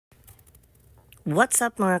What's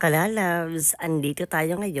up mga kalalabs? Andito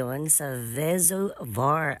tayo ngayon sa VEZO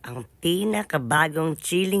VAR, ang pinakabagong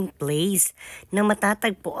chilling place na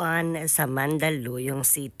matatagpuan sa Mandaluyong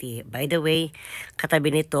City. By the way, katabi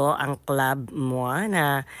nito ang Clubmwah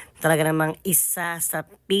na talaga namang isa sa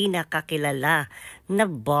pinakakilala na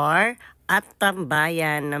bar at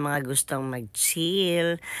tambayan ng mga gustong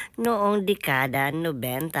mag-chill noong dekada 90.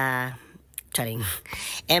 Charing,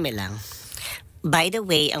 eme lang. By the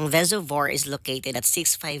way, ang VEZO is located at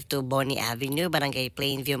 652 Bonnie Avenue, Barangay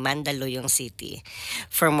Plainview, Mandaluyong City.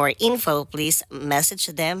 For more info, please message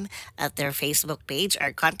them at their Facebook page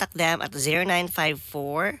or contact them at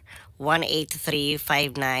 0954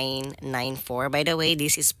 183-5994. By the way,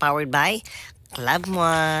 this is powered by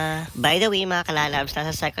Clubmwah. By the way, mga kalalabs,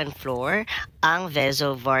 nasa second floor ang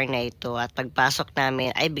VEZO na ito. At pagpasok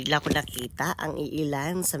namin ay bigla ko nakita ang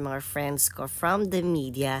iilan sa mga friends ko from the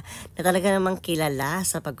media na talaga namang kilala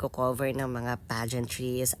sa pagko-cover ng mga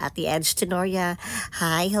pageantries. Ate Edge Tenoria,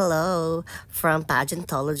 hi, hello, from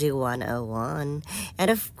Pageantology 101. And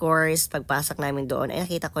of course, pagpasok namin doon ay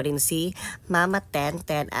nakita ko rin si Mama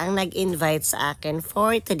Tenten ang nag-invite sa akin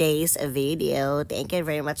for today's video. Thank you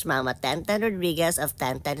very much, Mama Tenten Rodriguez of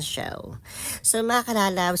Tenten Show. So mga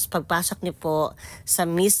kalalabs, pagpasok niyo po sa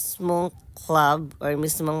mismong club or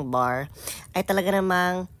mismong bar, ay talaga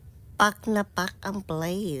namang pak na pak ang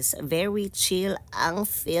place. Very chill ang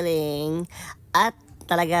feeling. At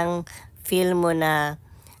talagang feel mo na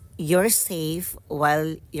you're safe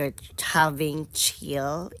while you're having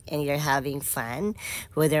chill and you're having fun.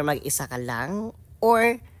 Whether mag-isa ka lang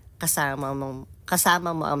or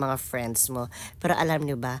kasama mo ang mga friends mo. Pero alam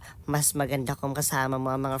nyo ba, mas maganda kung kasama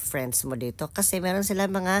mo ang mga friends mo dito kasi meron sila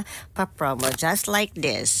mga pa-promo just like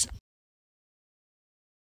this.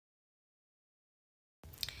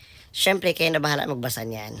 Siyempre, kayo na bahala magbasa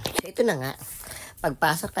niyan. So, ito na nga.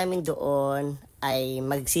 Pagpasok namin doon ay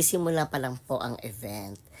magsisimula pa lang po ang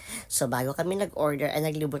event. So bago kami nag-order ay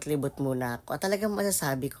naglibot-libot muna ako. At talagang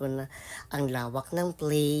masasabi ko na ang lawak ng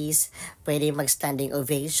place, pwede mag-standing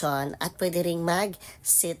ovation at pwede ring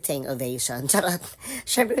mag-sitting ovation. Charot.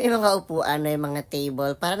 Syempre may mga upuan, may mga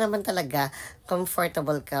table para naman talaga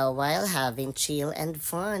comfortable ka while having chill and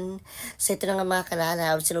fun. So ito na nga mga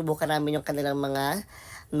kalalaw, sinubukan namin yung kanilang mga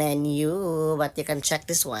menu, but you can check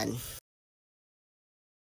this one.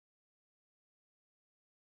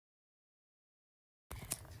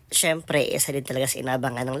 Siyempre, isa din talaga sa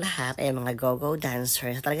inabangan ng lahat ay mga go-go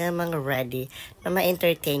dancers. Talaga namang ready na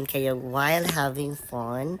ma-entertain kayo while having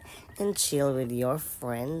fun and chill with your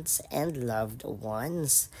friends and loved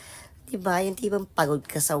ones. Diba, yung tipong pagod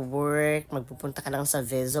ka sa work, magpupunta ka lang sa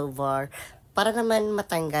VEZO para naman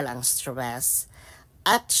matanggal ang stress.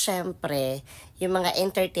 At syempre, yung mga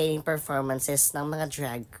entertaining performances ng mga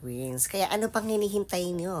drag queens. Kaya ano pang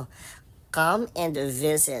hinihintay nyo? Come and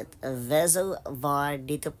visit VEZO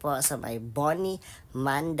dito po sa may Bonnie,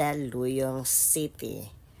 Mandaluyong City.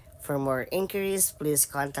 For more inquiries, please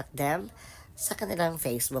contact them sa kanilang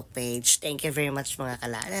Facebook page. Thank you very much mga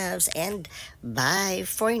kalalabs and bye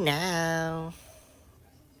for now!